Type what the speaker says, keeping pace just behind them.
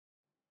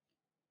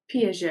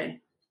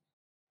Piaget.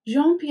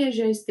 Jean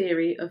Piaget's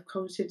theory of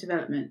cognitive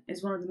development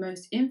is one of the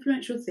most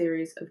influential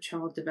theories of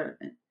child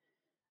development.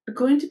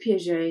 According to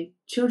Piaget,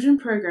 children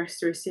progress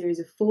through a series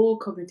of 4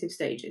 cognitive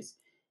stages,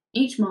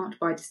 each marked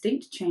by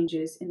distinct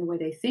changes in the way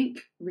they think,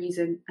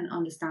 reason, and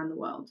understand the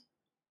world.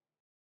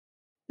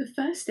 The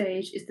first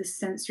stage is the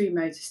sensory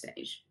motor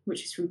stage,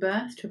 which is from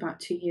birth to about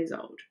 2 years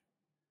old.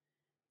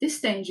 This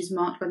stage is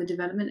marked by the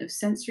development of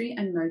sensory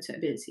and motor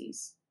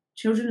abilities.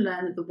 Children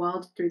learn the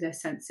world through their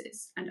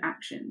senses and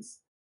actions,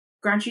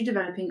 gradually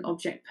developing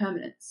object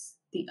permanence,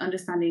 the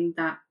understanding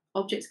that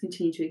objects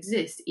continue to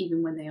exist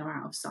even when they are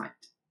out of sight.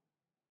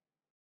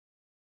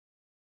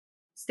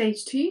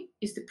 Stage 2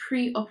 is the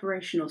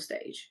pre-operational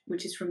stage,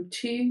 which is from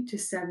 2 to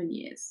 7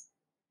 years.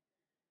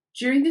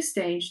 During this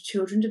stage,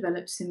 children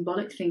develop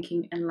symbolic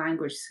thinking and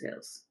language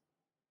skills.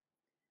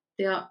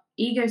 They are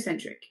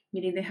egocentric,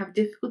 meaning they have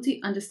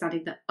difficulty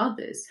understanding that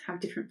others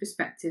have different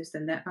perspectives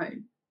than their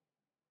own.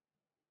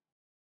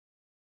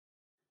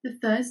 The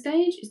third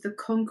stage is the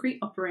concrete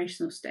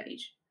operational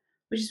stage,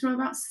 which is from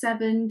about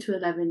 7 to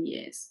 11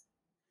 years.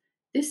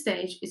 This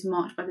stage is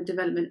marked by the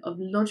development of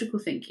logical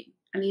thinking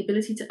and the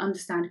ability to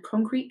understand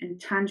concrete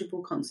and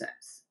tangible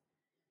concepts.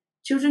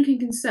 Children can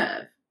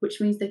conserve,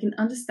 which means they can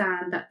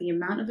understand that the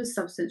amount of a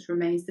substance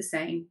remains the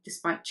same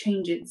despite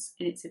changes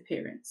in its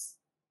appearance.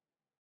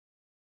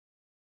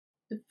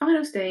 The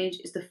final stage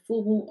is the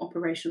formal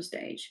operational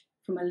stage,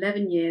 from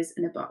 11 years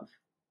and above.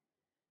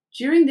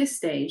 During this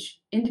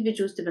stage,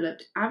 individuals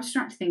developed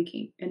abstract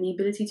thinking and the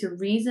ability to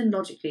reason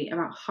logically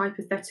about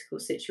hypothetical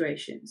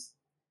situations.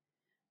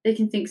 They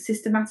can think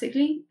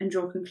systematically and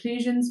draw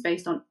conclusions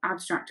based on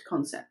abstract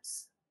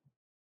concepts.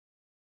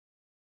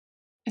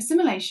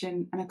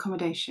 Assimilation and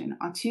accommodation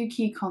are 2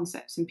 key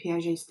concepts in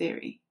Piaget's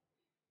theory.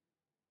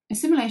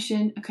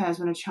 Assimilation occurs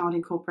when a child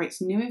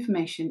incorporates new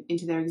information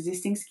into their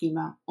existing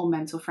schema or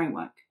mental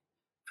framework.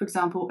 For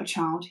example, a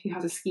child who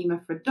has a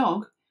schema for a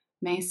dog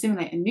may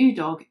assimilate a new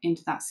dog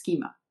into that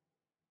schema.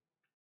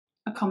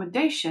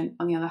 Accommodation,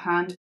 on the other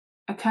hand,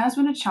 occurs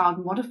when a child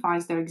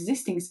modifies their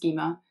existing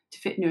schema to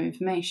fit new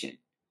information.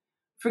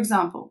 For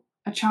example,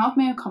 a child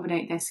may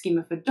accommodate their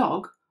schema for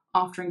dog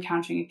after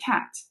encountering a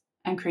cat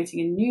and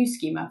creating a new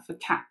schema for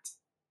cat.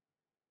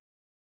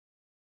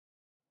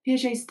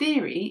 Piaget's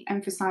theory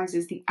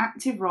emphasises the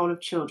active role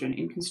of children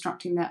in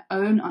constructing their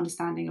own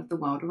understanding of the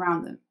world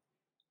around them.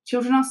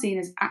 Children are seen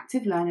as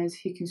active learners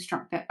who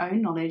construct their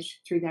own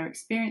knowledge through their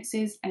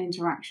experiences and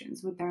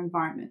interactions with their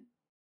environment.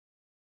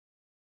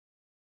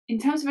 In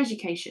terms of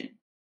education,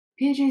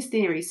 Piaget's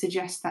theory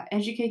suggests that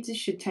educators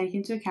should take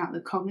into account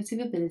the cognitive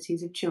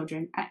abilities of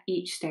children at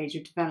each stage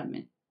of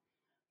development.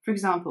 For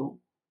example,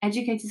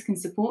 educators can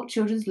support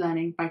children's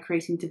learning by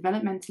creating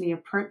developmentally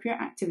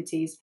appropriate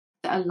activities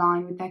that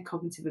align with their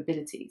cognitive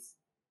abilities.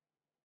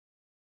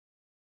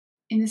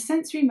 In the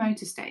sensory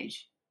motor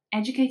stage,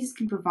 educators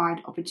can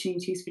provide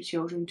opportunities for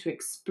children to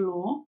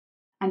explore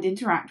and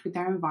interact with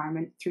their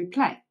environment through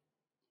play.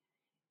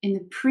 In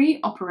the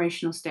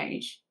pre-operational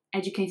stage,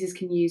 educators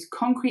can use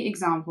concrete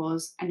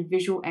examples and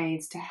visual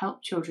aids to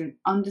help children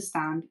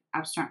understand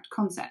abstract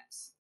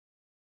concepts.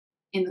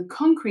 In the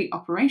concrete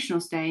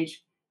operational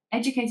stage,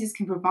 educators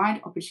can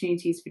provide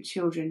opportunities for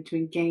children to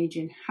engage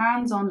in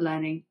hands-on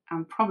learning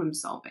and problem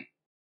solving.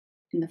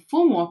 In the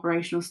formal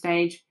operational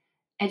stage,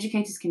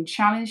 educators can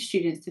challenge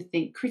students to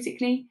think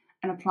critically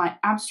and apply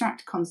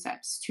abstract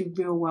concepts to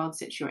real-world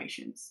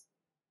situations.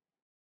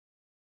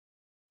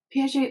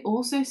 Piaget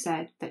also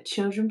said that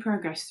children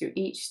progress through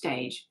each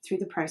stage through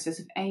the process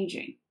of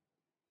aging.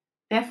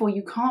 Therefore,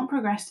 you can't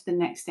progress to the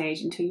next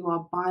stage until you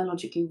are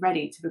biologically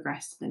ready to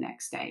progress to the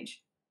next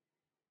stage.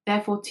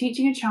 Therefore,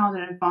 teaching a child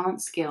an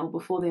advanced skill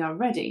before they are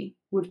ready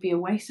would be a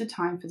waste of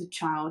time for the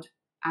child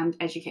and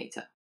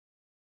educator.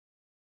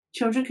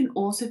 Children can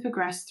also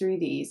progress through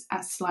these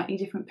at slightly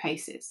different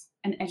paces,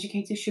 and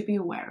educators should be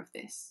aware of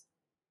this.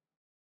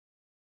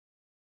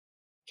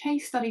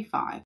 Case Study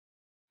 5.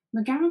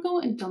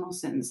 McGarrigle and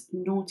Donaldson's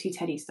Naughty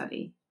Teddy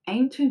study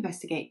aimed to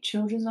investigate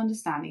children's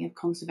understanding of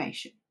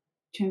conservation,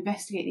 to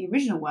investigate the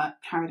original work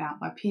carried out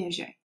by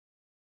Piaget.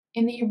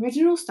 In the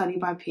original study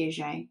by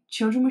Piaget,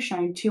 children were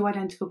shown 2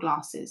 identical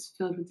glasses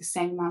filled with the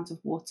same amount of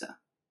water.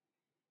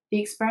 The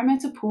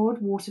experimenter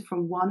poured water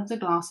from one of the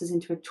glasses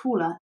into a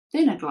taller,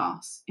 thinner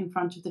glass in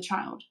front of the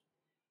child,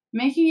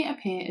 making it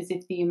appear as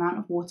if the amount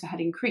of water had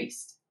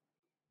increased.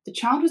 The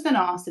child was then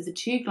asked if the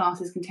 2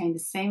 glasses contained the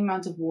same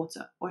amount of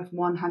water or if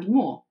one had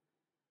more.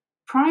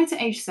 Prior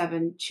to age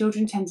 7,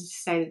 children tended to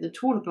say that the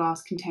taller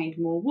glass contained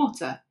more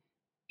water,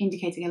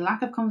 indicating a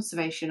lack of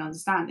conservation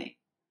understanding.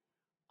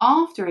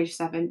 After age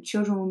 7,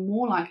 children were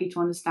more likely to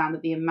understand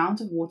that the amount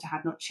of water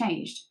had not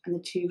changed and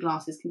the 2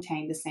 glasses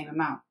contained the same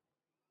amount.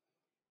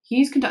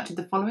 Hughes conducted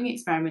the following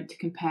experiment to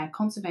compare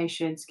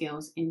conservation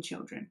skills in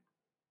children.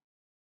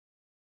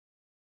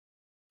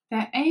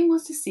 Their aim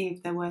was to see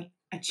if there were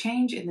a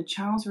change in the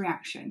child's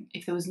reaction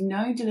if there was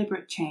no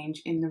deliberate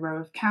change in the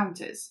row of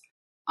counters,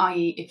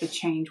 i.e. if the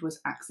change was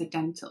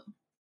accidental.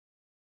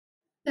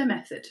 Their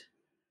method.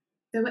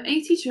 There were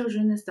 80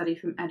 children in the study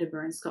from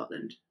Edinburgh in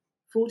Scotland.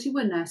 40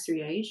 were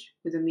nursery age,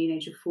 with a mean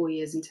age of 4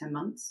 years and 10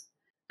 months,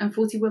 and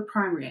 40 were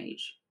primary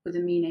age, with a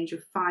mean age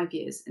of 5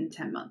 years and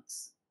 10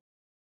 months.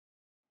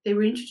 They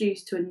were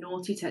introduced to a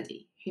naughty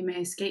teddy who may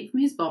escape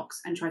from his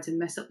box and try to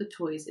mess up the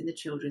toys in the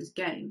children's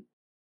game.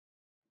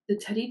 The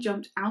teddy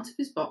jumped out of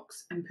his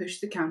box and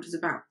pushed the counters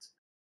about.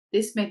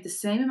 This made the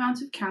same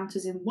amount of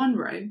counters in one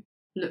row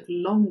look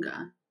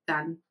longer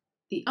than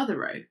the other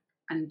row,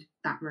 and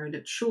that row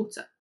looked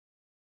shorter.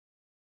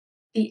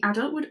 The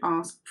adult would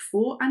ask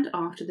before and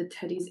after the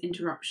teddy's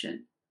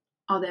interruption,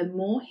 are there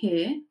more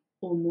here,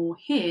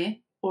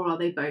 or are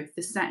they both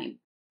the same,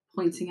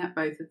 pointing at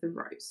both of the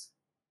rows.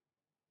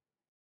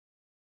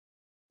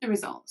 The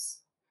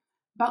results.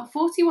 About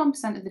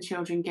 41% of the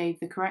children gave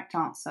the correct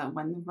answer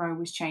when the row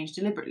was changed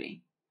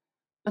deliberately.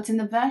 But in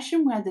the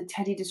version where the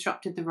teddy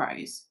disrupted the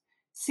rows,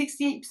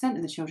 68%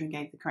 of the children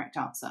gave the correct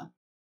answer.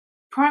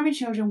 Primary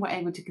children were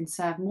able to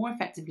conserve more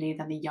effectively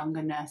than the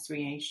younger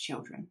nursery-age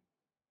children.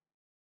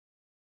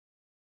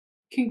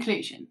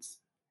 Conclusions.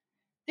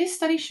 This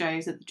study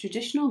shows that the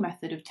traditional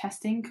method of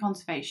testing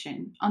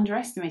conservation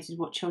underestimated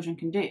what children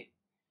can do.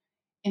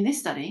 In this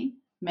study,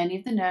 many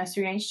of the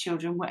nursery-age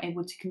children were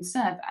able to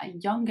conserve at a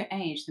younger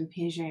age than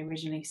Piaget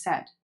originally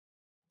said.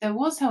 There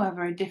was,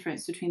 however, a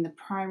difference between the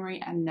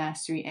primary and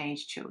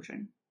nursery-age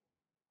children.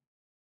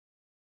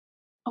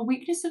 A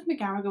weakness of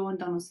McGarrigle and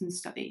Donaldson's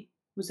study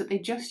was that they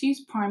just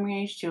used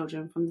primary-age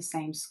children from the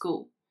same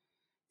school.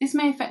 This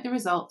may affect the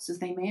results, as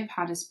they may have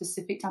had a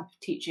specific type of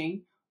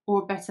teaching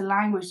or a better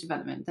language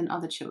development than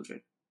other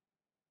children.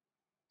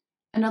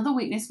 Another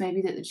weakness may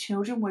be that the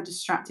children were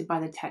distracted by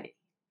the teddy,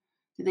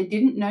 that they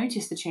didn't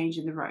notice the change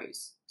in the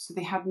rows, so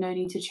they had no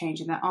need to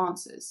change in their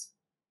answers.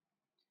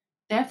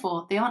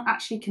 Therefore, they aren't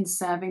actually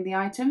conserving the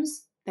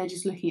items, they're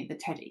just looking at the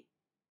teddy.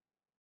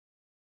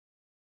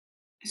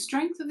 A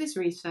strength of this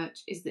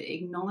research is that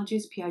it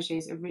acknowledges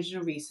Piaget's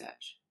original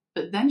research,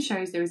 but then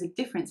shows there is a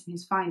difference in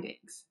his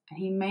findings, and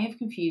he may have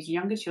confused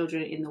younger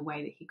children in the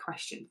way that he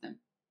questioned them.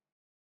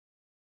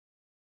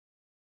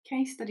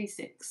 Case Study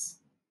 6.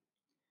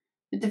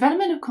 The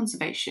Development of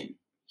Conservation,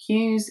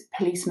 Hughes'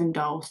 Policeman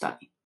Doll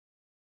Study.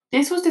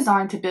 This was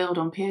designed to build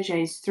on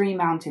Piaget's 3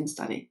 mountains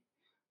study,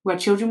 where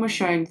children were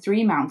shown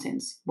 3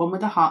 mountains, one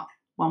with a hut,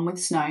 one with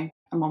snow,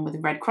 and one with a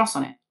red cross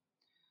on it.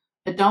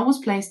 A doll was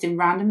placed in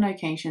random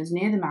locations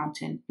near the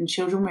mountain, and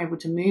children were able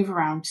to move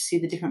around to see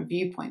the different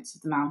viewpoints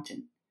of the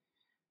mountain.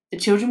 The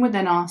children were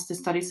then asked to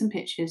study some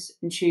pictures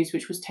and choose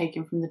which was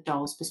taken from the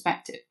doll's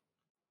perspective.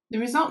 The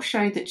results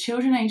showed that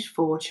children aged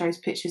 4 chose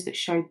pictures that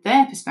showed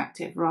their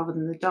perspective rather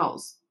than the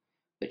doll's,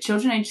 but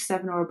children aged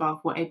 7 or above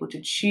were able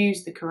to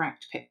choose the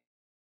correct pic.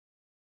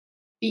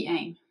 The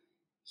aim.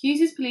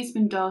 Hughes'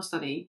 Policeman Doll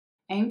Study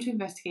aimed to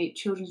investigate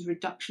children's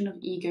reduction of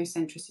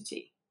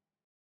egocentricity.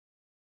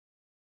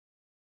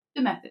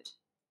 The method.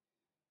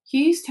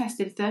 Hughes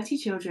tested 30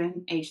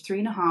 children aged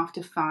 3.5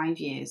 to 5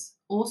 years,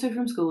 also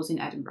from schools in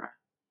Edinburgh.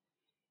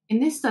 In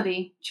this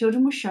study,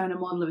 children were shown a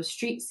model of a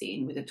street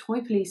scene with a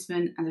toy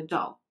policeman and a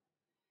doll.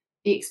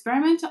 The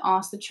experimenter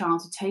asked the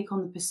child to take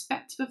on the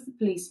perspective of the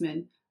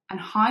policeman and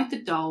hide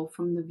the doll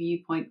from the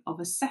viewpoint of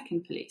a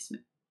second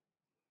policeman.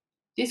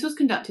 This was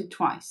conducted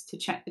twice to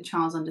check the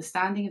child's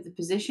understanding of the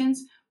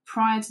positions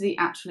prior to the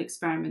actual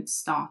experiment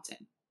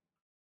starting.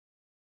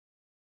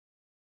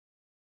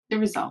 The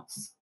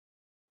results.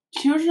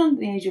 Children under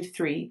the age of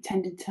 3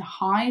 tended to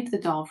hide the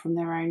doll from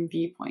their own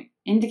viewpoint,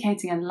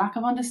 indicating a lack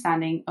of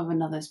understanding of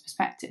another's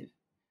perspective.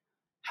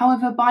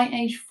 However, by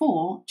age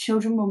 4,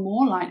 children were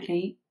more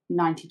likely,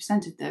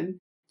 90% of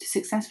them, to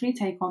successfully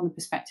take on the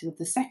perspective of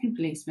the second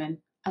policeman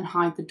and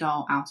hide the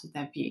doll out of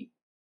their view.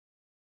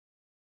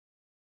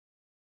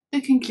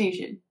 The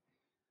conclusion.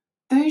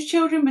 Those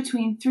children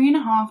between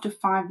 3.5 to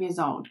 5 years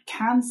old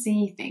can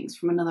see things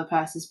from another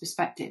person's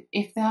perspective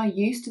if they are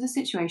used to the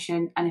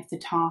situation and if the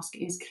task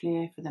is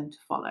clear for them to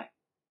follow.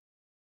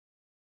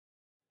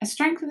 A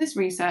strength of this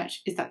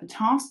research is that the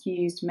task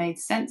used made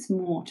sense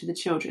more to the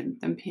children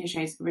than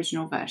Piaget's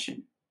original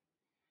version.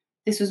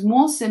 This was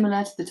more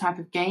similar to the type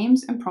of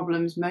games and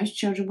problems most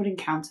children would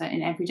encounter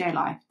in everyday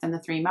life than the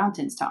 3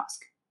 mountains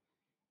task.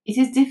 It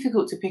is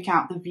difficult to pick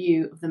out the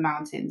view of the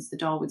mountains the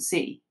doll would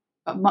see,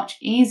 but much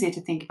easier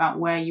to think about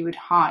where you would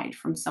hide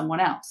from someone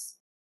else.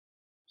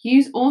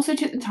 Hughes also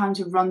took the time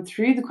to run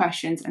through the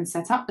questions and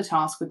set up the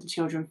task with the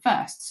children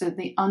first so that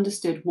they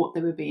understood what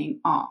they were being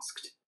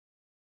asked.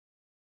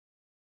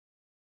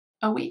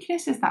 A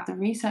weakness is that the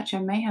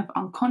researcher may have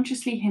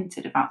unconsciously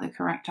hinted about the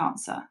correct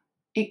answer.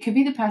 It could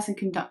be the person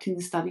conducting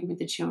the study with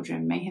the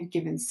children may have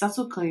given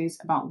subtle clues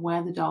about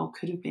where the doll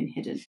could have been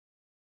hidden.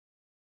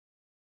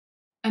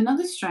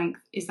 Another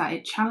strength is that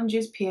it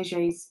challenges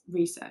Piaget's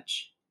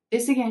research.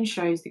 This again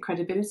shows the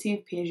credibility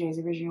of Piaget's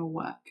original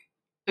work,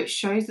 but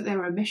shows that there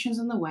were omissions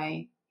on the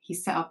way he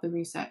set up the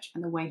research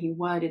and the way he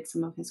worded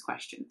some of his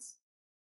questions.